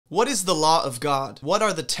What is the law of God? What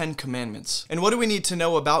are the 10 commandments? And what do we need to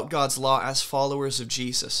know about God's law as followers of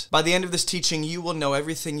Jesus? By the end of this teaching, you will know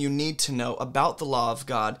everything you need to know about the law of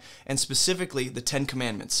God, and specifically the 10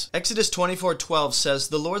 commandments. Exodus 24:12 says,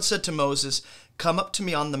 "The Lord said to Moses, 'Come up to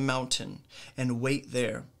me on the mountain and wait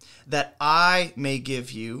there, that I may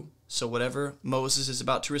give you,'" so whatever Moses is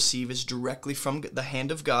about to receive is directly from the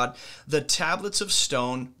hand of God, "'the tablets of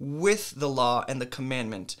stone with the law and the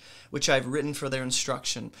commandment, which I have written for their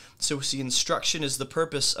instruction.'" So we see instruction is the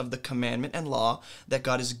purpose of the commandment and law that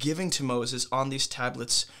God is giving to Moses on these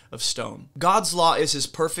tablets of stone. God's law is his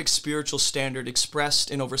perfect spiritual standard expressed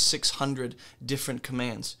in over 600 different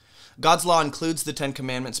commands. God's law includes the 10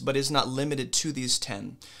 commandments, but is not limited to these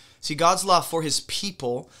 10. See, God's law for his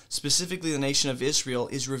people, specifically the nation of Israel,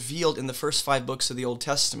 is revealed in the first 5 books of the Old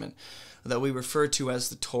Testament that we refer to as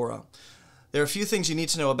the Torah. There are a few things you need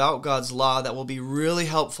to know about God's law that will be really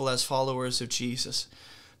helpful as followers of Jesus.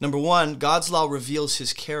 Number 1, God's law reveals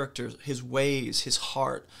his character, his ways, his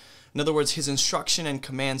heart. In other words, his instruction and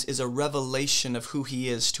commands is a revelation of who he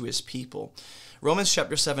is to his people. Romans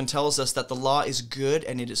chapter 7 tells us that the law is good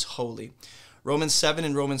and it is holy. Romans 7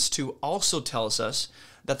 and Romans 2 also tells us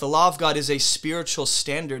that the law of God is a spiritual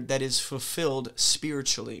standard that is fulfilled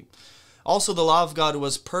spiritually. Also, the law of God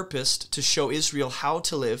was purposed to show Israel how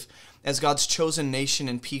to live as God's chosen nation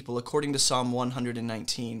and people, according to Psalm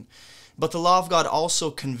 119. But the law of God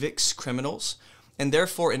also convicts criminals and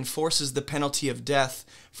therefore enforces the penalty of death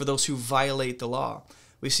for those who violate the law.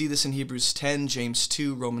 We see this in Hebrews 10, James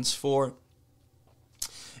 2, Romans 4.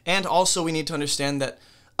 And also we need to understand that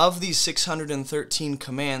of these 613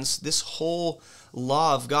 commands, this whole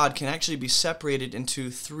law of God can actually be separated into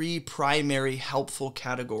 3 primary helpful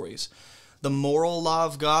categories: the moral law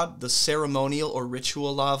of God, the ceremonial or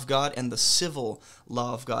ritual law of God, and the civil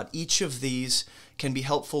law of God. Each of these can be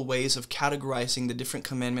helpful ways of categorizing the different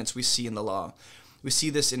commandments we see in the law. We see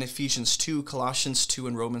this in Ephesians 2, Colossians 2,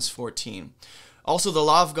 and Romans 14. Also, the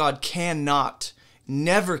law of God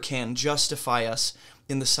never can justify us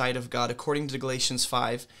in the sight of God, according to Galatians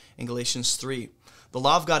 5 and Galatians 3. The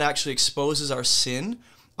law of God actually exposes our sin,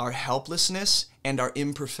 our helplessness, and our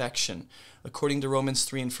imperfection, according to Romans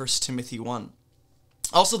 3 and 1 Timothy 1.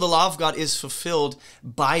 Also, the law of God is fulfilled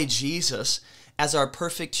by Jesus as our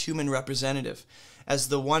perfect human representative. As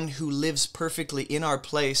the one who lives perfectly in our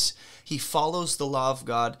place, he follows the law of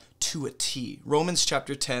God to a T. Romans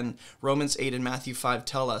chapter 10, Romans 8, and Matthew 5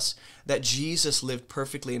 tell us that Jesus lived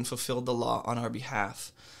perfectly and fulfilled the law on our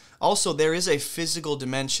behalf. Also, there is a physical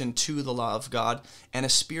dimension to the law of God and a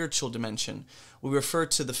spiritual dimension. We refer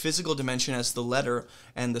to the physical dimension as the letter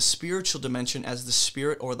and the spiritual dimension as the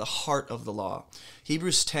spirit or the heart of the law.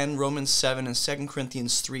 Hebrews 10, Romans 7, and 2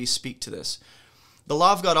 Corinthians 3 speak to this. The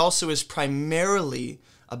law of God also is primarily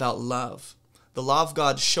about love. The law of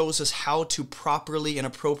God shows us how to properly and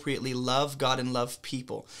appropriately love God and love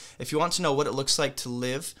people. If you want to know what it looks like to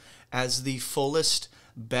live as the fullest,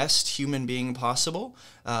 best human being possible,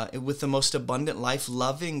 with the most abundant life,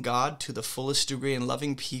 loving God to the fullest degree and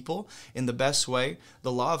loving people in the best way,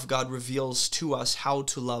 the law of God reveals to us how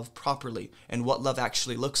to love properly and what love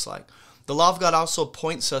actually looks like. The law of God also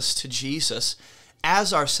points us to Jesus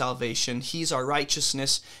as our salvation. He's our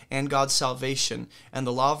righteousness and God's salvation, and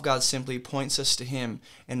the law of God simply points us to him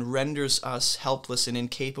and renders us helpless and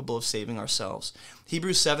incapable of saving ourselves.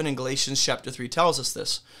 Hebrews 7 and Galatians chapter 3 tells us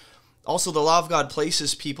this. Also, the law of God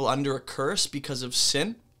places people under a curse because of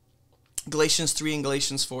sin. Galatians 3 and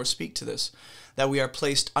Galatians 4 speak to this, that we are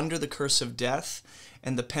placed under the curse of death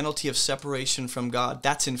and the penalty of separation from God.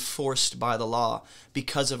 That's enforced by the law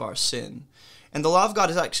because of our sin. And the law of God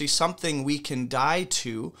is actually something we can die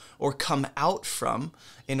to or come out from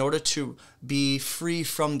in order to be free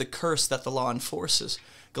from the curse that the law enforces.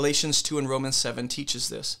 Galatians 2 and Romans 7 teaches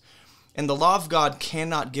this. And the law of God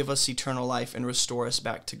cannot give us eternal life and restore us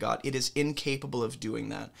back to God. It is incapable of doing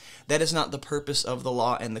that. That is not the purpose of the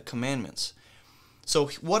law and the commandments. So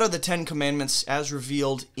what are the 10 commandments as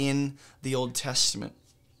revealed in the Old Testament?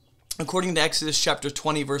 According to Exodus chapter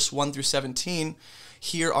 20, verse 1 through 17,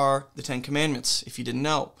 here are the 10 commandments, if you didn't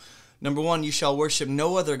know. Number 1, you shall worship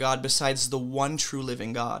no other God besides the one true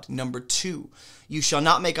living God. Number 2, you shall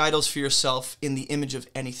not make idols for yourself in the image of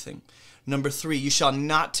anything. Number 3, you shall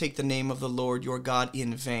not take the name of the Lord your God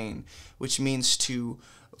in vain, which means to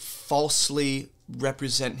falsely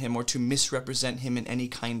represent him or to misrepresent him in any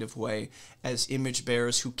kind of way as image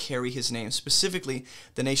bearers who carry his name. Specifically,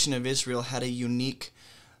 the nation of Israel had a unique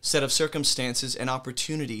set of circumstances and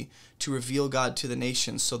opportunity to reveal God to the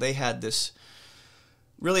nations. So they had this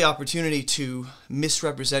really opportunity to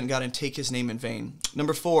misrepresent God and take his name in vain.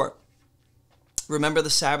 Number 4, remember the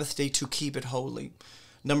Sabbath day to keep it holy.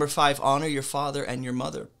 Number 5, honor your father and your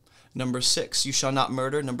mother. Number 6, you shall not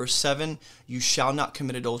murder. Number 7, you shall not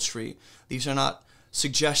commit adultery. These are not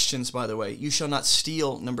suggestions, by the way. You shall not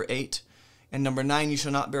steal. Number 8. And number 9, you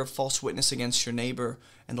shall not bear false witness against your neighbor.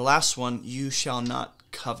 And the last one, you shall not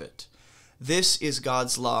covet. This is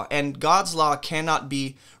God's law. And God's law cannot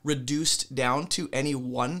be reduced down to any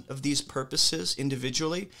one of these purposes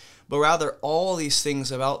individually, but rather all these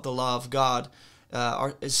things about the law of God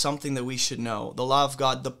is something that we should know. The law of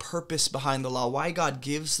God, the purpose behind the law, why God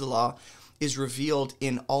gives the law, is revealed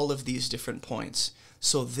in all of these different points.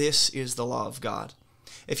 So this is the law of God.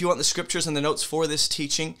 If you want the scriptures and the notes for this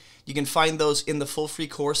teaching, you can find those in the full free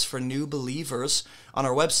course for new believers on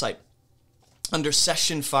our website. Under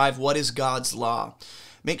Session 5, What is God's Law?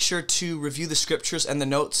 Make sure to review the scriptures and the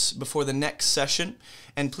notes before the next session,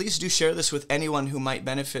 and please do share this with anyone who might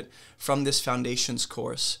benefit from this Foundations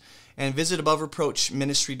course. And visit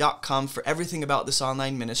AboveReproachMinistry.com for everything about this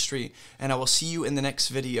online ministry, and I will see you in the next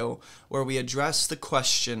video where we address the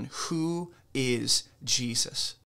question, who is Jesus?